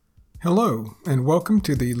Hello, and welcome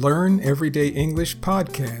to the Learn Everyday English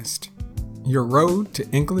podcast, your road to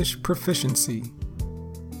English proficiency.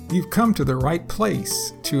 You've come to the right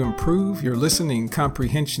place to improve your listening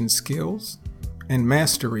comprehension skills and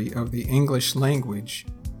mastery of the English language.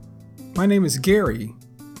 My name is Gary,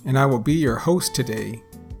 and I will be your host today.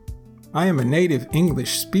 I am a native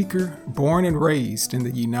English speaker born and raised in the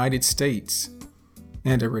United States,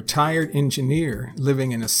 and a retired engineer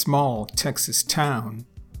living in a small Texas town.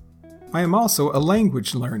 I am also a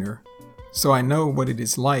language learner, so I know what it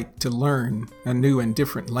is like to learn a new and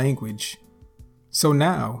different language. So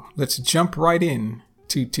now, let's jump right in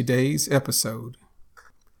to today's episode.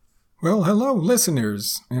 Well, hello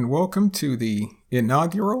listeners, and welcome to the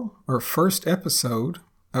inaugural or first episode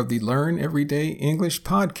of the Learn Everyday English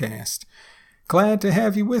podcast. Glad to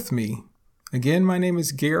have you with me. Again, my name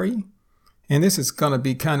is Gary, and this is going to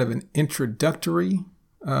be kind of an introductory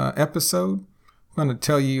episode. I'm going to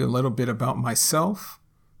tell you a little bit about myself,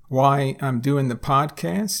 why I'm doing the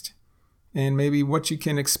podcast, and maybe what you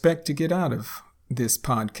can expect to get out of this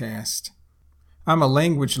podcast. I'm a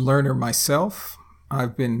language learner myself.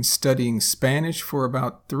 I've been studying Spanish for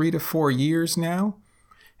about 3 to 4 years now,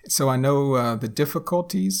 so I know the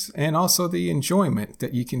difficulties and also the enjoyment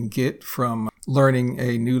that you can get from learning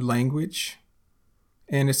a new language.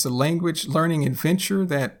 And it's a language learning adventure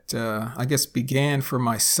that I guess began for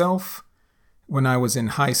myself when I was in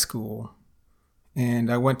high school. And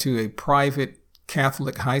I went to a private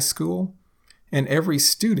Catholic high school, and every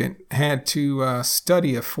student had to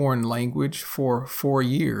study a foreign language for 4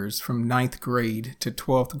 years, from 9th grade to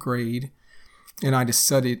 12th grade. And I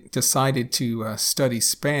decided to study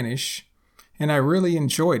Spanish, and I really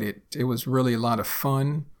enjoyed it. It was really a lot of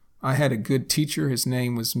fun. I had a good teacher. His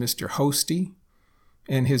name was Mr. Hosty,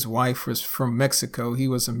 and his wife was from Mexico. He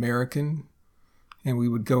was American. And we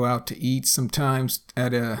would go out to eat sometimes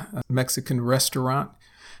at a Mexican restaurant.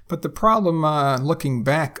 But the problem, looking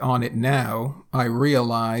back on it now, I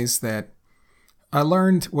realize that I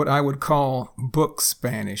learned what I would call book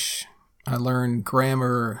Spanish. I learned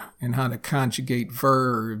grammar and how to conjugate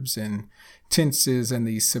verbs and tenses and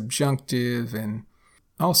the subjunctive. And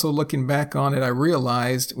also looking back on it, I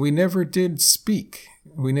realized we never did speak.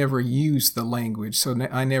 We never used the language, so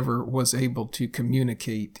I never was able to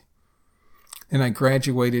communicate. And I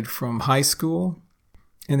graduated from high school,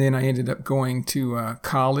 and then I ended up going to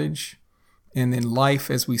college. And then life,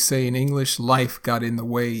 as we say in English, life got in the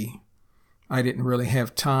way. I didn't really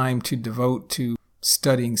have time to devote to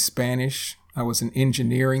studying Spanish. I was an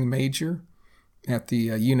engineering major at the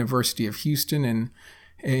University of Houston, and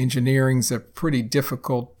engineering's a pretty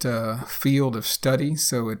difficult field of study,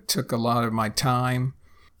 so it took a lot of my time.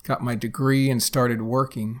 Got my degree and started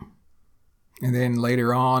working. And then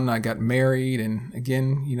later on, I got married, and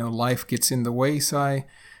again, life gets in the way, so I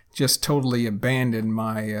just totally abandoned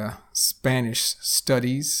my Spanish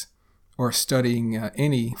studies, or studying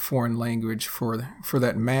any foreign language for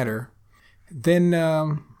that matter. Then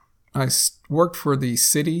I worked for the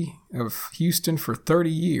city of Houston for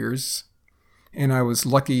 30 years, and I was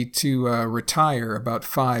lucky to retire about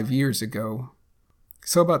 5 years ago.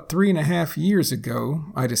 So about 3.5 years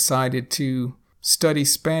ago, I decided to study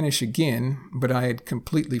Spanish again, but I had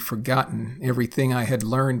completely forgotten everything I had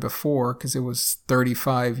learned before because it was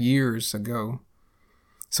 35 years ago.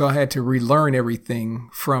 So I had to relearn everything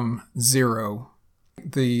from zero.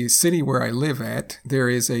 The city where I live at, there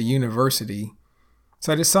is a university.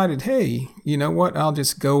 So I decided, hey, you know what? I'll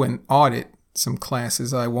just go and audit some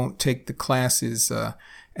classes. I won't take the classes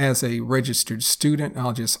as a registered student.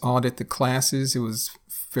 I'll just audit the classes. It was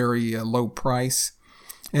very low price.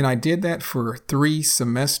 And I did that for 3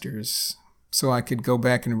 semesters, so I could go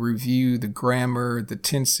back and review the grammar, the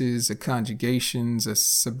tenses, the conjugations, the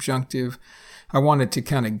subjunctive. I wanted to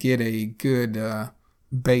kind of get a good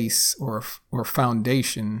base or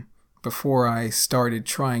foundation before I started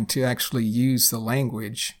trying to actually use the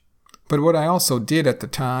language. But what I also did at the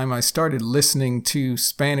time, I started listening to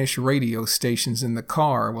Spanish radio stations in the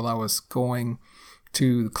car while I was going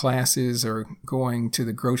to classes or going to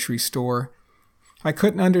the grocery store. I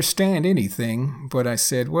couldn't understand anything, but I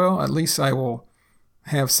said, well, at least I will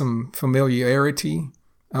have some familiarity.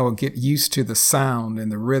 I will get used to the sound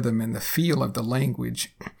and the rhythm and the feel of the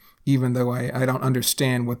language, even though I don't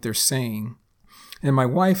understand what they're saying. And my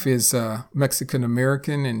wife is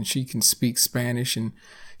Mexican-American, and she can speak Spanish, and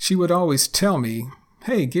she would always tell me,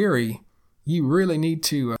 hey, Gary, you really need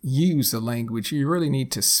to use the language. You really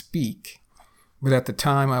need to speak. But at the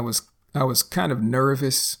time, I was kind of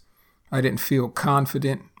nervous. I didn't feel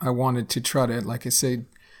confident. I wanted to try to, like I said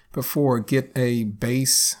before, get a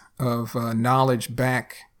base of knowledge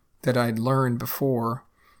back that I'd learned before.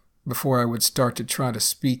 before I would start to try to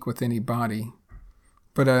speak with anybody.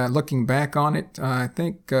 But looking back on it, I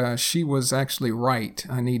think she was actually right.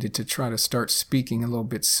 I needed to try to start speaking a little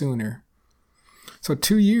bit sooner. So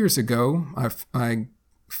 2 years ago, I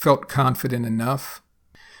felt confident enough,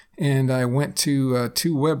 and I went to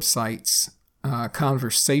 2 websites,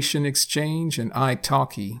 Conversation Exchange and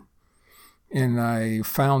italki, and I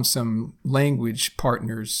found some language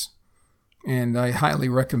partners. And I highly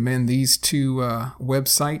recommend these 2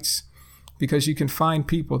 websites, because you can find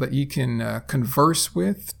people that you can converse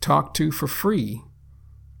with, talk to for free.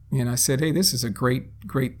 And I said, hey, this is a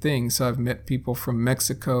great thing. So I've met people from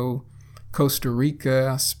Mexico, Costa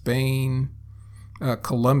Rica, Spain,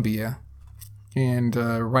 Colombia. And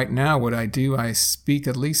right now what I do, I speak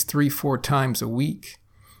at least 3-4 times a week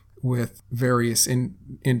with various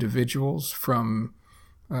individuals from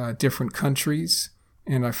different countries.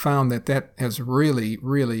 And I found that has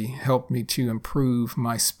really helped me to improve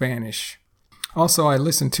my Spanish. Also, I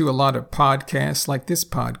listen to a lot of podcasts like this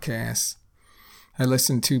podcast. I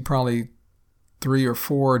listen to probably 3 or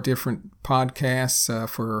 4 different podcasts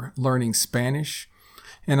for learning Spanish.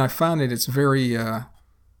 And I found that it's very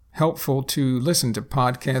helpful to listen to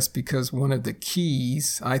podcasts, because one of the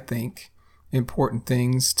keys, I think, important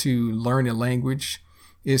things to learn a language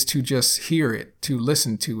is to just hear it, to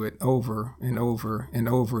listen to it over and over and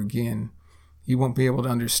over again. You won't be able to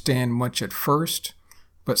understand much at first,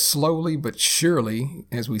 but slowly but surely,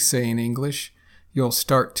 as we say in English, you'll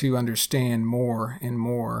start to understand more and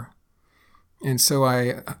more. And so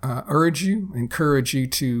I encourage you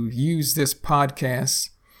to use this podcast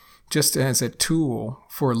just as a tool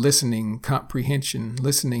for listening comprehension,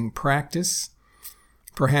 listening practice.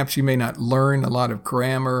 Perhaps you may not learn a lot of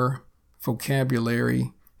grammar,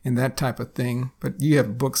 vocabulary, and that type of thing, but you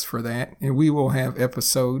have books for that. And we will have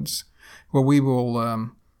episodes where we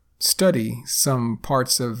will study some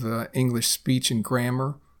parts of English speech and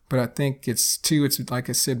grammar. But I think it's like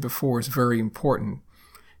I said before, it's very important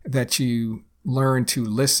that you learn to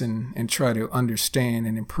listen and try to understand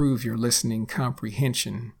and improve your listening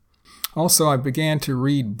comprehension. Also, I began to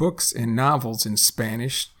read books and novels in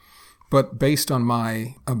Spanish, but based on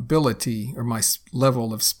my ability or my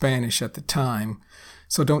level of Spanish at the time.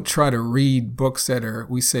 So don't try to read books that are,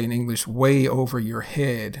 we say in English, way over your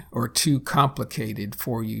head or too complicated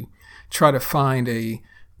for you. Try to find a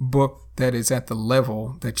book that is at the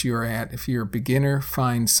level that you're at. If you're a beginner,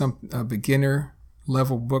 find a beginner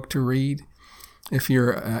level book to read. If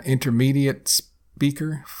you're an intermediate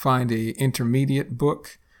speaker, find an intermediate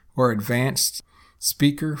book, or advanced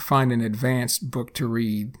speaker, find an advanced book to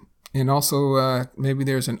read. And also, maybe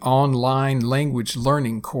there's an online language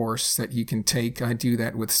learning course that you can take. I do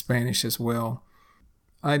that with Spanish as well.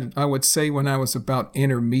 I would say when I was about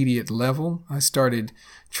intermediate level, I started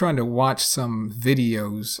trying to watch some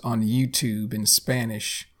videos on YouTube in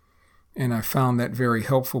Spanish. And I found that very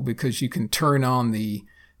helpful, because you can turn on the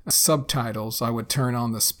subtitles. I would turn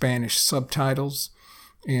on the Spanish subtitles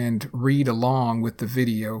and read along with the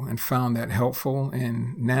video, and found that helpful.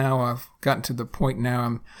 And now I've gotten to the point now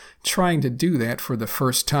I'm trying to do that for the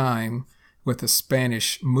first time with a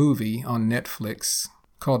Spanish movie on Netflix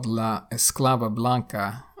called La Esclava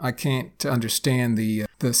Blanca. I can't understand the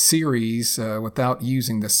series without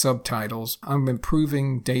using the subtitles. I'm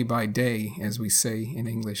improving day by day, as we say in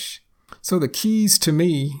English. So the keys to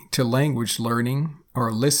me to language learning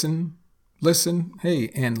are listen,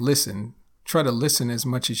 and listen. Try to listen as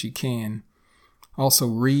much as you can. Also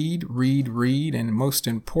read, and most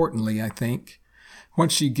importantly, I think,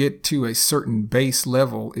 once you get to a certain base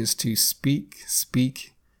level, is to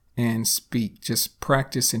speak, and speak. Just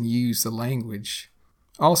practice and use the language.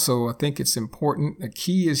 Also, I think it's important, the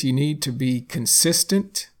key is you need to be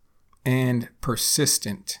consistent and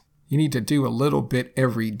persistent. You need to do a little bit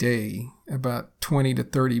every day, about 20 to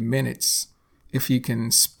 30 minutes, if you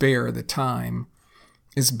can spare the time.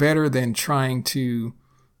 It's better than trying to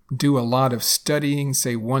do a lot of studying,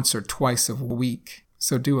 say once or twice a week.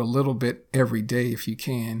 So do a little bit every day if you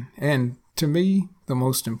can. And to me, the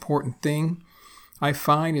most important thing I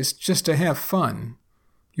find is just to have fun.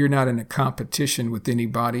 You're not in a competition with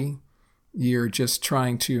anybody. You're just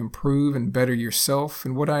trying to improve and better yourself.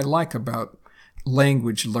 And what I like about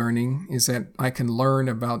language learning is that I can learn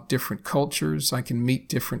about different cultures. I can meet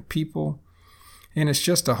different people. And it's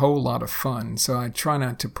just a whole lot of fun. So I try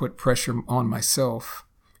not to put pressure on myself.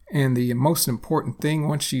 And the most important thing,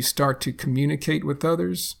 once you start to communicate with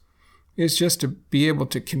others, is just to be able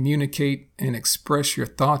to communicate and express your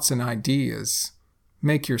thoughts and ideas.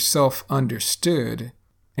 Make yourself understood,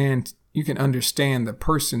 and you can understand the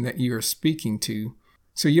person that you are speaking to.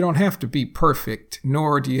 So you don't have to be perfect,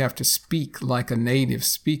 nor do you have to speak like a native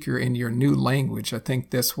speaker in your new language. I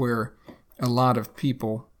think that's where a lot of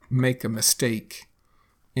people make a mistake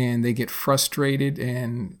and they get frustrated.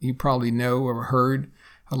 And you probably know or heard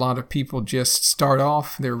a lot of people just start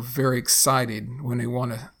off, they're very excited when they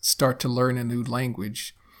want to start to learn a new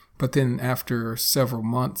language. But then after several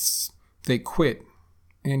months, they quit.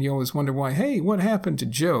 And you always wonder why. Hey, what happened to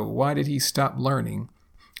Joe? Why did he stop learning?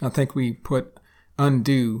 I think we put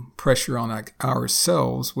undue pressure on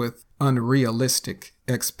ourselves with unrealistic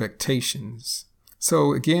expectations.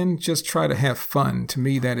 So again, just try to have fun. To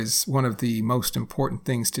me, that is one of the most important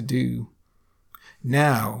things to do.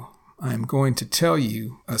 Now, I'm going to tell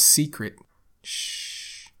you a secret.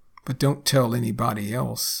 Shh, but don't tell anybody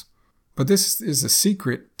else. But this is a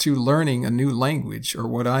secret to learning a new language, or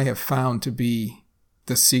what I have found to be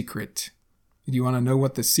the secret. Do you want to know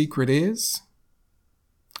what the secret is?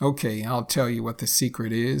 Okay, I'll tell you what the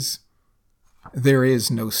secret is. There is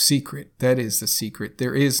no secret. That is the secret.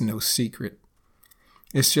 There is no secret.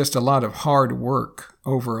 It's just a lot of hard work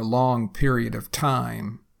over a long period of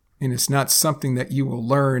time. And it's not something that you will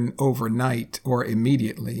learn overnight or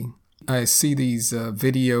immediately. I see these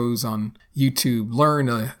videos on YouTube, learn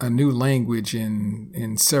a new language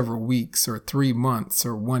in several weeks or 3 months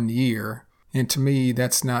or 1 year. And to me,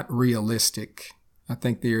 that's not realistic. I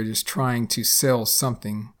think they're just trying to sell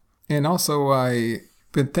something. And also, I've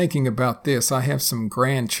been thinking about this. I have some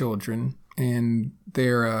grandchildren, and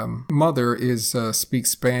their mother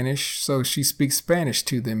speaks Spanish, so she speaks Spanish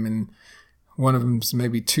to them. And one of them's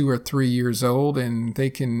maybe 2 or 3 years old, and they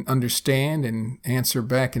can understand and answer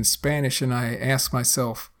back in Spanish. And I ask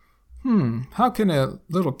myself, how can a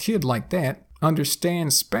little kid like that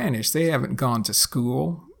understand Spanish? They haven't gone to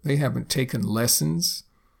school. They haven't taken lessons.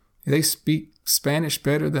 They speak Spanish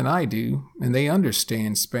better than I do, and they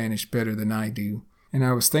understand Spanish better than I do. And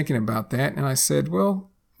I was thinking about that, and I said, well,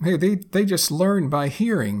 hey, they just learn by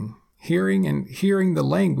hearing the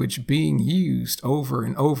language being used over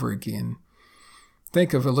and over again.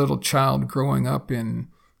 Think of a little child growing up in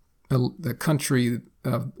the country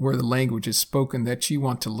where the language is spoken that you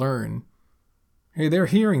want to learn. Hey, they're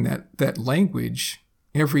hearing that language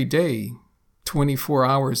every day, 24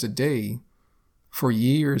 hours a day, for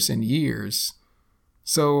years and years.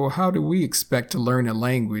 So how do we expect to learn a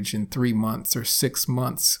language in 3 months or 6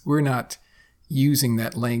 months? We're not using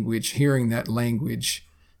that language, hearing that language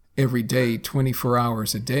every day, 24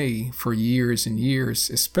 hours a day for years and years,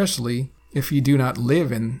 especially if you do not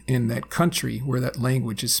live in that country where that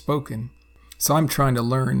language is spoken. So I'm trying to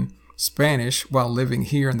learn Spanish while living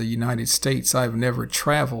here in the United States. I've never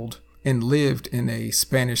traveled and lived in a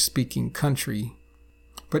Spanish-speaking country.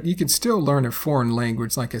 But you can still learn a foreign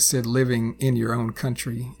language, like I said, living in your own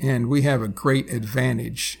country. And we have a great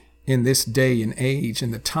advantage in this day and age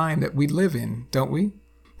and the time that we live in, don't we?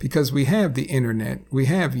 Because we have the internet, we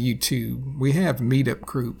have YouTube, we have meetup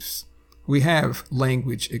groups, we have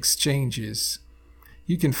language exchanges.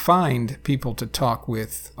 You can find people to talk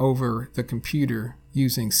with over the computer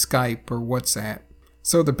using Skype or WhatsApp.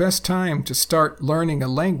 So the best time to start learning a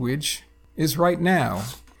language is right now.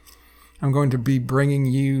 I'm going to be bringing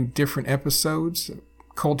you different episodes,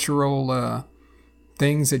 cultural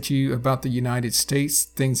things about the United States,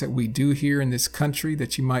 things that we do here in this country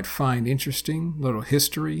that you might find interesting, little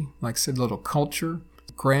history, like I said, little culture,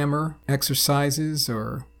 grammar, exercises,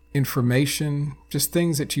 or information, just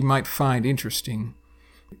things that you might find interesting.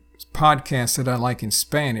 Podcasts that I like in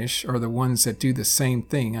Spanish are the ones that do the same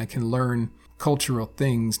thing. I can learn cultural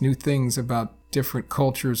things, new things about different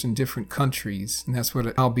cultures and different countries. And that's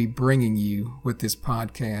what I'll be bringing you with this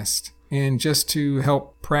podcast. And just to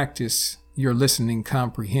help practice your listening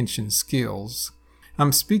comprehension skills.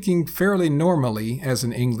 I'm speaking fairly normally as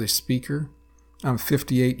an English speaker. I'm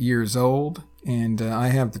 58 years old, and I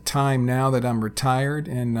have the time now that I'm retired,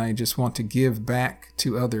 and I just want to give back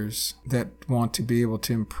to others that want to be able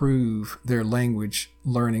to improve their language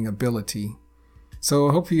learning ability. So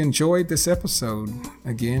I hope you enjoyed this episode,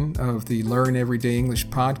 again, of the Learn Everyday English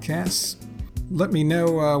podcast. Let me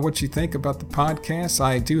know what you think about the podcast.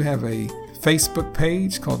 I do have a Facebook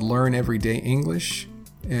page called Learn Everyday English.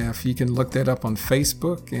 If you can look that up on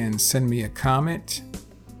Facebook and send me a comment.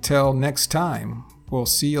 Till next time, we'll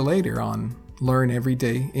see you later on Learn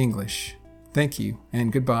Everyday English. Thank you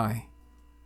and goodbye.